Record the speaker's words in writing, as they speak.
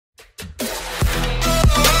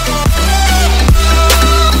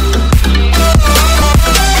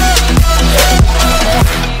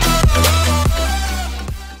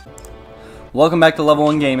Welcome back to Level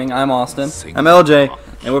 1 Gaming. I'm Austin. I'm LJ,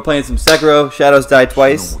 and we're playing some Sekiro, Shadows Die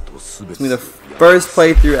Twice. It's going to be the first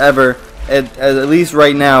playthrough ever, at least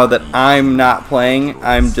right now, that I'm not playing,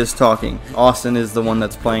 I'm just talking. Austin is the one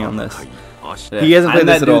that's playing on this. Yeah. He hasn't played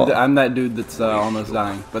this at all. I'm that dude that's almost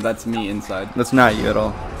dying, but that's me inside. That's not you at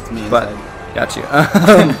all. It's me but, inside. Got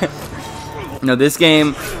you. No, this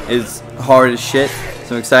game is hard as shit,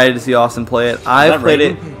 so I'm excited to see Austin play it. I've played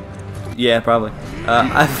it. Yeah, probably.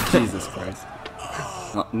 Jesus Christ.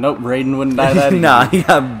 Nope, Raiden wouldn't die that easy. Nah, he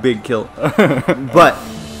got a big kill. But,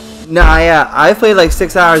 nah, yeah, I played like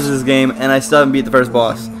 6 hours of this game, and I still haven't beat the first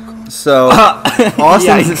boss. So,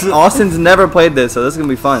 Austin's never played this, so this is gonna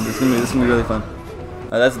be fun. This is gonna be really fun.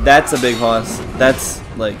 That's a big boss. That's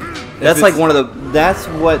like one of the. That's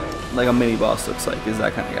what like a mini boss looks like. Is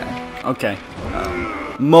that kind of guy. Okay.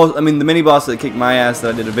 The mini boss that kicked my ass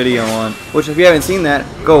that I did a video on, which if you haven't seen that,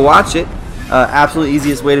 go watch it. Absolute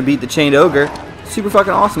easiest way to beat the chained ogre. Super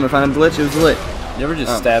fucking awesome. If I found a glitch, it was lit. You ever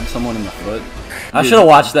just stab someone in the foot? I should have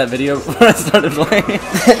watched that video before I started playing.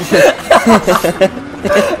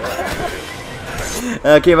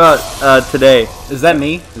 Came out today. Is that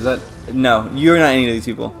me? Is that? No, you're not any of these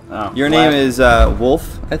people. Oh, your name is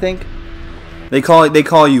Wolf, I think. They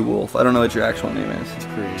call you Wolf. I don't know what your actual name is. It's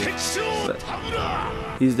creative.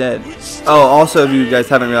 But he's dead. Oh, also, if you guys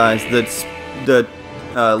haven't realized, the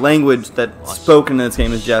language that's spoken in this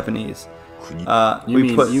game is Japanese. You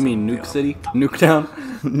mean Nuke City? Nuketown?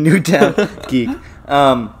 Nuketown geek.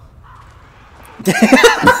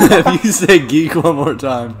 If you say geek one more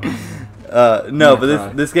time. No,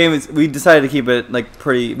 but this game is. We decided to keep it like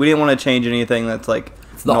pretty. We didn't want to change anything that's like.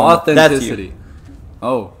 It's the authenticity. That's you.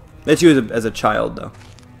 Oh. That's you as a child, though.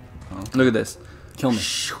 Oh. Look at this. Kill me.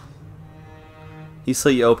 He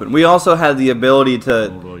slit you open. We also had the ability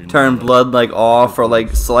to turn blood like off or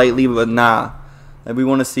like slightly, but nah. Like, we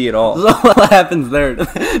want to see it all. So what happens there?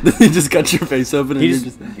 Does he just cut your face open and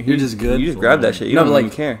you're just good? You just grab that shit. You don't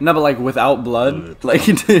even care. No, but like without blood, like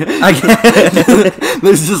I can't.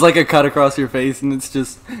 There's just like a cut across your face, and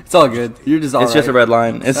it's all good. You're just all. It's just a red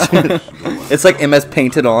line. It's like MS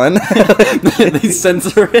painted on. They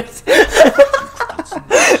censor it.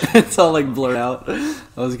 It's all like blurred out. I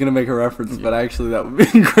was gonna make a reference, but actually that would be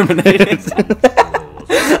incriminating.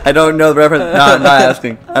 I don't know the reference. No, I'm not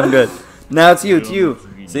asking. I'm good. Now it's you. It's you.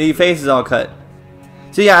 See, your face is all cut.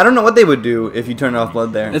 So yeah, I don't know what they would do if you turn off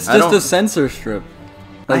blood there. It's just a sensor strip.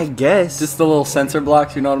 Like, I guess. Just the little sensor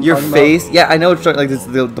blocks. You know what I'm talking face. about? Yeah, I know. It's like this,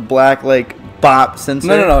 the black like bop sensor.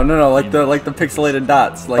 No. Like the pixelated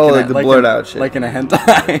dots. Like like the blurred out shit. Like in a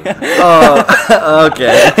hentai. Oh,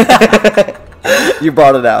 okay. You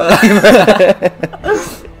brought it out.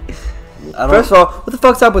 First of all, what the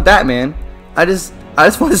fuck's up with that, man? I just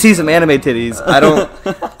want to see some anime titties. I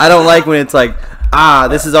don't like when it's like,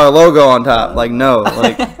 this is our logo on top. Like, no,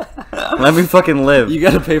 like, let me fucking live. You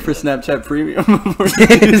gotta pay for Snapchat Premium before you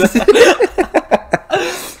do that.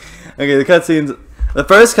 Okay, the cutscenes. The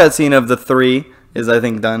first cutscene of the 3 is, I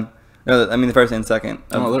think, done. No, I mean the first and second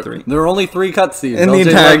of the 3. There are only 3 cutscenes in the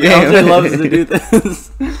entire game. LJ loves to do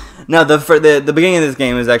this. No, the beginning of this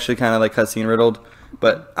game is actually kind of like cutscene riddled,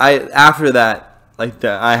 but after that, like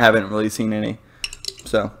I haven't really seen any.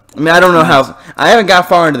 So I mean, I don't know how. I haven't got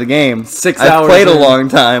far into the game. 6 hours. I've played a long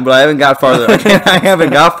time, but I haven't got farther. I haven't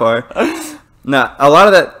got far. Nah, a lot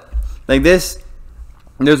of that, like this.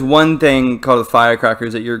 There's one thing called the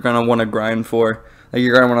firecrackers that you're gonna want to grind for. Like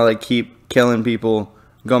you're gonna want to like keep killing people,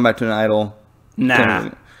 going back to an idol. Nah.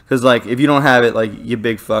 Because like if you don't have it, like you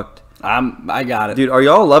big fucked. I got it. Dude, are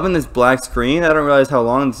y'all loving this black screen? I don't realize how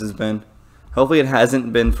long this has been. Hopefully it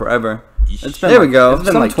hasn't been forever. There we go. It's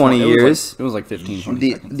been like 20 years. It was like 15,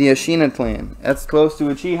 20 seconds. The Ashina clan. That's close to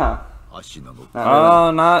Uchiha.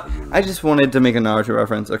 Oh, not. I just wanted to make a Naruto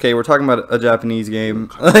reference. Okay, we're talking about a Japanese game.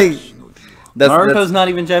 Like Naruto's not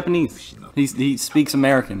even Japanese. He speaks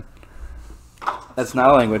American. That's not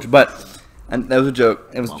a language, but that was a joke.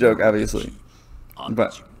 It was a joke, obviously.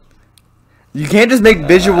 But you can't just make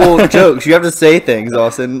visual jokes. You have to say things,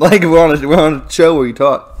 Austin. Like we're on a show where you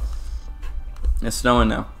talk. It's snowing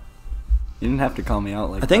now. You didn't have to call me out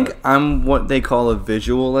like that. I think I'm what they call a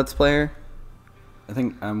visual Let's Player. I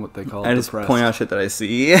think I'm what they call I just depressed. point out shit that I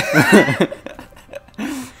see.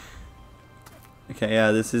 Okay,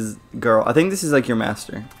 yeah, this is girl. I think this is like your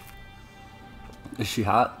master. Is she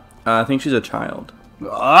hot? I think she's a child.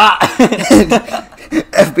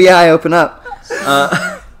 FBI, open up.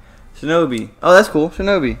 Shinobi. Oh, that's cool.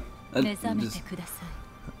 Shinobi.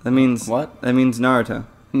 That means what? That means Naruto.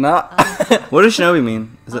 Nah. What does Shinobi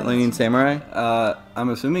mean? Does it mean samurai? I'm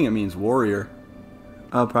assuming it means warrior.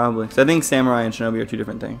 Oh, probably. So I think samurai and shinobi are two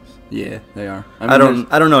different things. Yeah, they are. I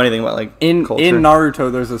don't know anything about like culture. In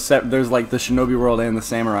Naruto. There's like the shinobi world and the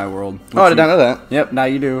samurai world. Oh, I did not know that. Yep, now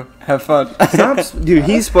you do. Have fun. Dude,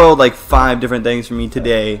 he spoiled like 5 different things for me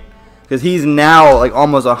today, because he's now like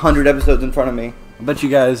almost 100 episodes in front of me. I bet you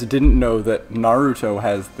guys didn't know that Naruto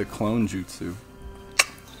has the clone jutsu.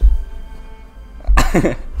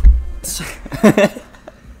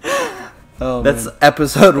 Oh, that's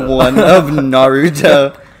episode 1 of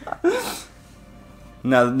Naruto.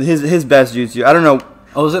 No, his best jutsu. I don't know.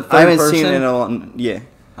 Oh, is it third I haven't person? seen it in a long. Yeah.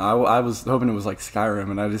 I was hoping it was like Skyrim,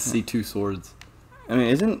 and I just see 2 swords. I mean,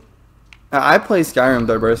 isn't? I play Skyrim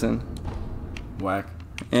third person. Whack.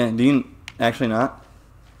 Yeah. Do you actually not?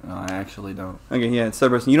 No, I actually don't. Okay. Yeah, it's third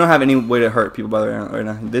person. You don't have any way to hurt people by the way right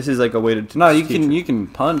now. This is like a way to. No, you can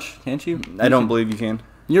punch, can't you? I don't believe you can.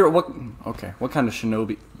 You're what? Okay. What kind of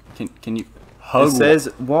shinobi? Can you hug? It says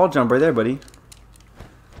wall jump right there, buddy.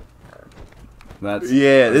 That's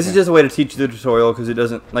yeah. This is just a way to teach you the tutorial, because it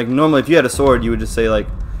doesn't like normally if you had a sword you would just say like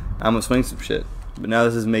I'm gonna swing some shit, but now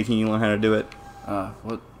this is making you learn how to do it.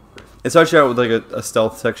 What? It starts you out with like a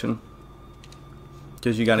stealth section,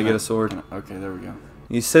 because you gotta get a sword. Okay, there we go.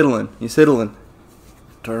 You siddling. You siddling.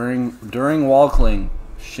 During wall cling,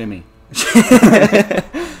 shimmy.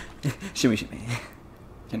 Shimmy, shimmy.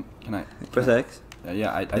 Can I press X?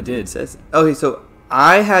 Yeah, I did. It says. Okay, so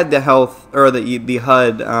I had the health or the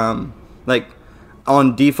HUD like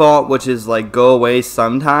on default, which is like go away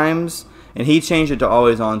sometimes, and he changed it to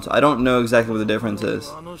always on. So I don't know exactly what the difference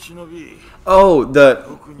is. Oh,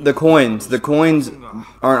 the coins. The coins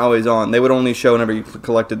aren't always on. They would only show whenever you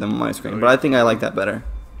collected them on my screen. But I think I like that better.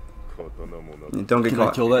 Don't get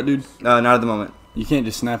caught. I kill that dude? Not at the moment. You can't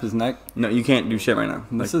just snap his neck? No, you can't do shit right now.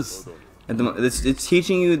 This is... It's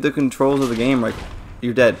teaching you the controls of the game. Like,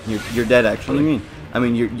 you're dead. You're dead, actually. What do you mean? I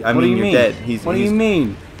mean, you're dead. What do you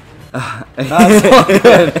mean? That's all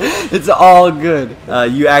good. It's all good.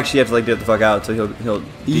 You actually have to like get the fuck out, so he'll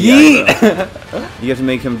yeet. You have to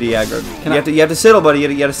make him de-aggro. You have to siddle, buddy. You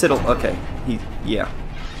have to siddle. Okay.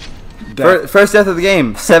 First death of the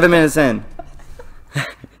game. 7 minutes in.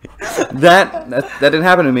 that didn't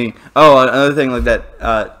happen to me. Oh, another thing like that.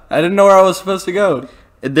 I didn't know where I was supposed to go.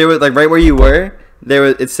 There was like right where you were.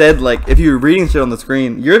 It said like if you were reading shit on the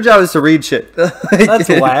screen, your job is to read shit. That's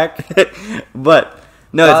whack. But.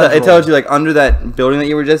 No, it tells you like under that building that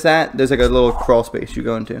you were just at, there's like a little crawl space you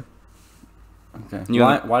go into. Okay.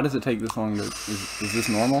 Why does it take this long? Is this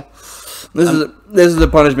normal? This is a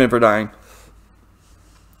punishment for dying.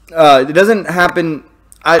 It doesn't happen.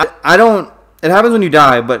 I don't. It happens when you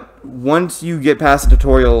die, but once you get past the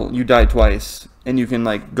tutorial, you die twice, and you can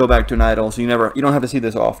like go back to an idol. So you don't have to see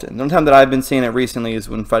this often. The only time that I've been seeing it recently is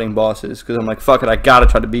when fighting bosses, because I'm like, fuck it, I gotta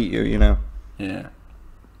try to beat you, you know. Yeah.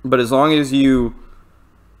 But as long as you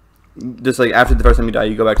just like after the first time you die,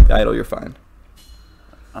 you go back to the idol, you're fine.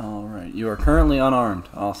 All right. You are currently unarmed.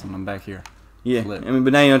 Awesome. I'm back here. Yeah. Flip. I mean,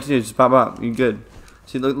 but now you know what to do. Just pop up. You're good.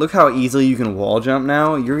 See, look how easily you can wall jump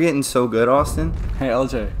now. You're getting so good, Austin. Hey,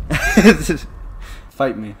 LJ.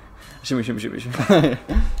 Fight me. Shimmy. Get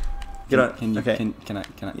on. Can you? Okay. Can I?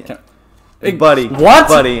 Yeah. Hey, buddy. What?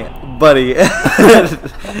 Buddy.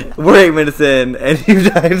 We're 8 minutes in, and you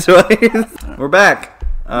died twice. We're back.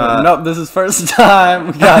 Nope, this is first time.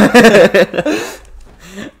 We got it.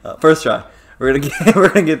 First try. We're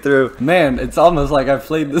gonna get through. Man, it's almost like I've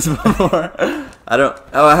played this before. I don't.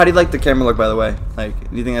 Oh, how do you like the camera look? By the way,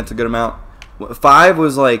 like, do you think that's a good amount? 5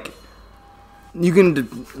 was like, you can.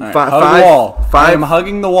 Right, hug the wall. 5. I'm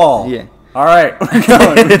hugging the wall. Yeah. All right, we're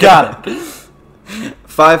going. We got it.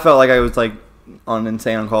 5 felt like I was like on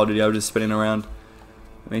insane on Call of Duty. I was just spinning around.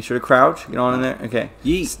 Make sure to crouch. Get on in there. Okay.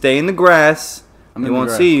 Yeet. Stay in the grass. They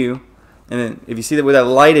won't see you. And then if you see that where that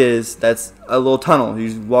light is, that's a little tunnel. You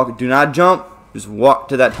just walk. Do not jump. Just walk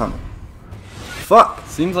to that tunnel. Fuck.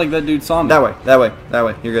 Seems like that dude saw me. That way.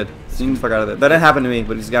 You're good. Seems the fuck out of there. That didn't happen to me,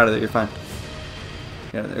 but he's got it. You're fine.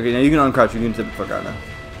 Yeah. Okay. Now you can uncrouch. You can sit the fuck out now.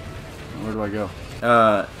 Where do I go?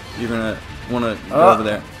 You're gonna wanna go over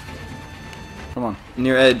there. Come on.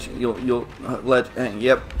 Near edge. You'll yep.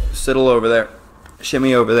 Siddle over there.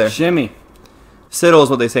 Shimmy over there. Shimmy. Siddle is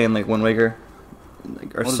what they say in like Wind Waker.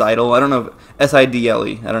 Like, or sidle. I don't know.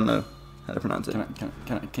 SIDLE. I don't know how to pronounce it.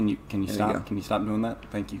 Can you stop? Can you stop doing that?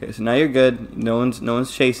 Thank you. Okay, so now you're good. No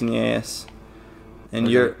one's chasing your ass. And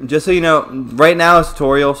you're just so you know, right now it's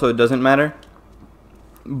tutorial, so it doesn't matter.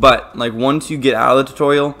 But like once you get out of the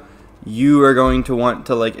tutorial, you are going to want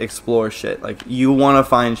to like explore shit. Like you want to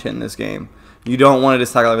find shit in this game. You don't want to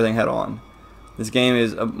just tackle everything head on. This game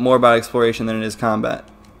is more about exploration than it is combat.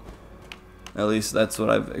 At least that's what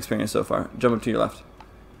I've experienced so far. Jump up to your left.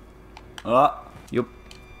 Yup.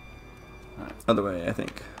 Other way, I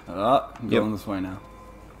think. I'm going this way now.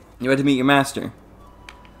 You had to meet your master.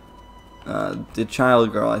 The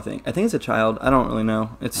child girl, I think. I think it's a child. I don't really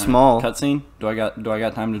know. It's small. Cutscene? Do I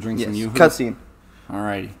got time to drink some yoo-hoo? Cutscene.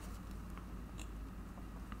 Alrighty.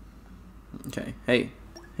 Okay. Hey,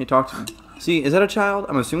 talk to me. See, is that a child?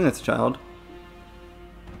 I'm assuming that's a child.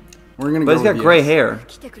 We're gonna. But he's got gray hair.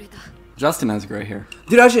 Justin has gray hair.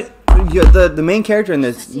 Dude, actually, the main character in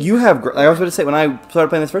this, you have. I was about to say when I started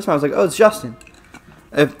playing this first time, I was like, oh, it's Justin.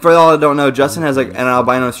 For all I don't know, Justin has like an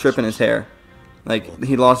albino strip in his hair. Like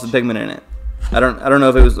he lost the pigment in it. I don't know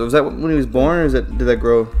if it was that when he was born or did that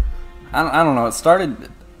grow? I don't know.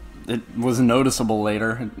 It was noticeable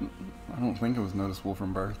later. I don't think it was noticeable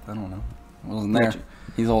from birth. I don't know. It wasn't there.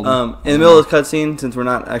 He's old. In the middle of this cutscene, since we're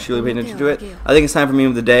not actually paying attention to it, I think it's time for meme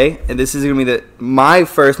of the day. And this is gonna be my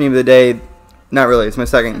first meme of the day. Not really. It's my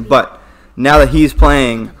second. But now that he's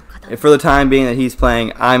playing, for the time being that he's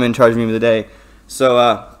playing, I'm in charge of meme of the day. So,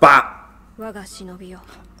 bop.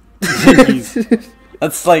 Jeez.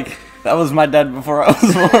 That's like that was my dad before I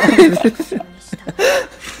was born.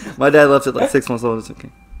 My dad left it like 6 months old. It's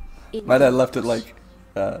okay. My dad left it like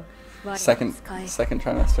second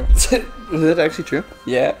trimester. Is that actually true?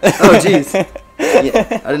 Yeah. Oh jeez.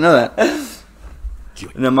 Yeah, I didn't know that.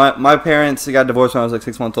 No, my parents got divorced when I was like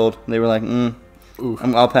 6 months old. They were like,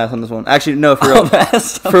 I'll pass on this one. Actually, no, for real. I'll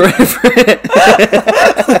pass.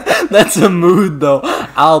 That's a mood though.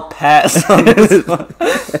 I'll pass on this one.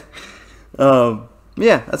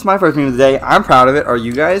 Yeah, that's my first meme of the day. I'm proud of it. Are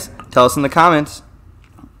you guys? Tell us in the comments.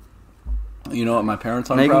 You know what my parents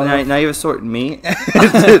aren't proud of? Now you have a sort me.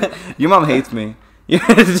 Your mom hates me. Do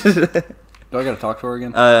I gotta talk to her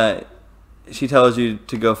again? She tells you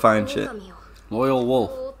to go find shit. Loyal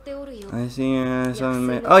wolf. I see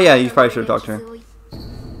something. Oh yeah, you probably should have talked to her.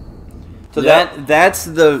 So that's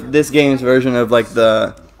this game's version of like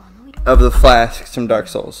the flasks from Dark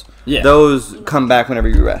Souls. Yeah. Those come back whenever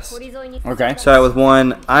you rest. Okay. So I was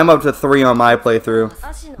 1. I'm up to 3 on my playthrough,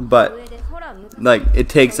 but like it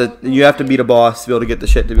takes you have to beat a boss to be able to get the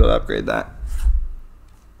shit to be able to upgrade that.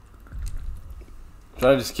 Should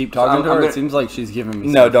I just keep talking to her? It seems like she's giving me.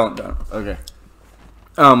 No, stuff. don't. Okay.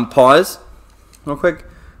 Pause, real quick.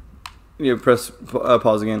 You press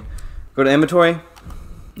pause again. Go to inventory.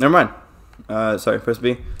 Never mind. Sorry, press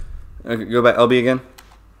B. Go back LB again.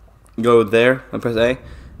 Go there and press A,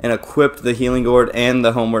 and equip the healing gourd and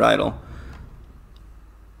the homeward idol.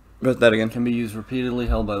 Press that again. Can be used repeatedly,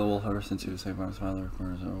 held by the wolf ever since you save by his father.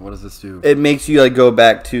 What does this do? It makes you like go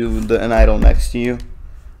back to an idol next to you,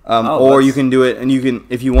 or you can do it, and you can,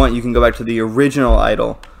 if you want, you can go back to the original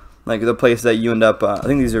idol, like the place that you end up. I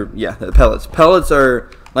think these are the pellets. Pellets are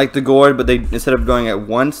like the gourd, but they instead of going at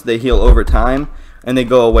once, they heal over time, and they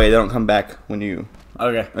go away. They don't come back when you.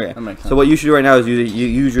 Okay. That makes sense. So what you should do right now is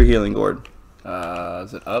use your healing gourd.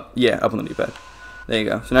 Is it up? Yeah, up on the D-pad. There you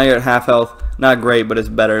go. So now you're at half health. Not great, but it's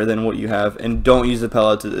better than what you have. And don't use the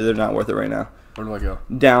pellets. They're not worth it right now. Where do I go?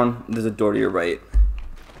 Down. There's a door to your right.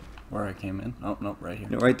 Where I came in? Oh, no, right here.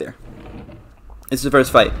 No, right there. It's the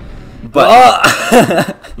first fight. But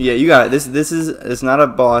yeah, you got it. It's not a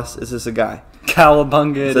boss. It's just a guy.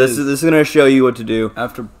 Cowabunga. So this is gonna show you what to do.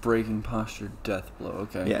 After breaking posture, death blow.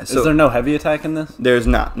 Okay. Yeah. So is there no heavy attack in this? There's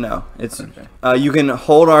not. No. It's okay. You can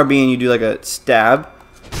hold RB and you do like a stab.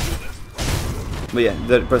 But yeah,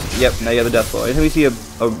 now you have the death blow. Anytime you see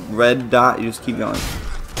a red dot, you just keep going.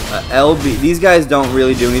 LB. These guys don't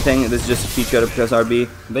really do anything. This is just to teach you how to press RB.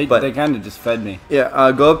 They kind of just fed me.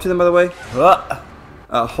 Yeah. Go up to them, by the way.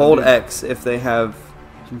 Hold X if they have.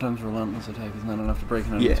 Sometimes relentless attack is not enough to break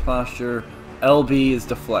an enemy's posture. LB is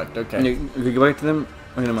deflect. Okay. You go back to them.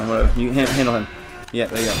 Okay, never mind. Whatever. You handle him. Yeah,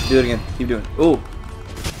 there you go. Do it again. Keep doing it. Ooh,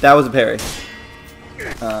 that was a parry.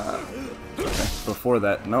 Okay. Before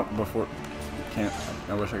that, nope. Before, can't.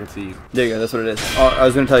 I wish I could see you. There you go. That's what it is. Oh, I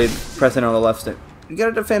was gonna tell you, press in on the left stick. You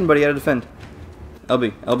gotta defend, buddy. You gotta defend.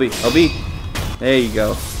 LB. There you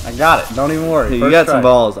go. I got it. Don't even worry. You got some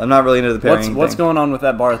balls. I'm not really into the parrying. What's going on with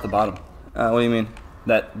that bar at the bottom? What do you mean?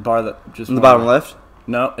 That bar that just. On the bottom left?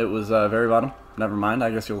 No, it was very bottom. Never mind. I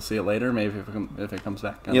guess you'll see it later. Maybe if it comes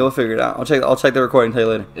back. Yeah, we'll figure it out. I'll check the recording and tell you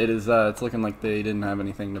later. It is. It's looking like they didn't have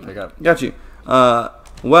anything to pick up. Got you.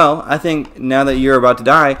 Well, I think now that you're about to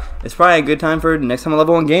die, it's probably a good time for next time on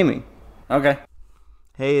Level 1 Gaming. Okay.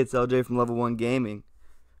 Hey, it's LJ from Level 1 Gaming.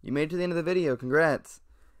 You made it to the end of the video. Congrats.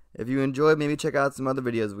 If you enjoyed, maybe check out some other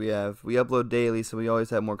videos we have. We upload daily, so we always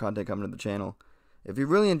have more content coming to the channel. If you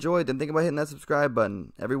really enjoyed, then think about hitting that subscribe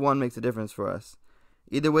button. Every one makes a difference for us.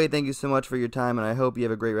 Either way, thank you so much for your time, and I hope you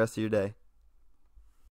have a great rest of your day.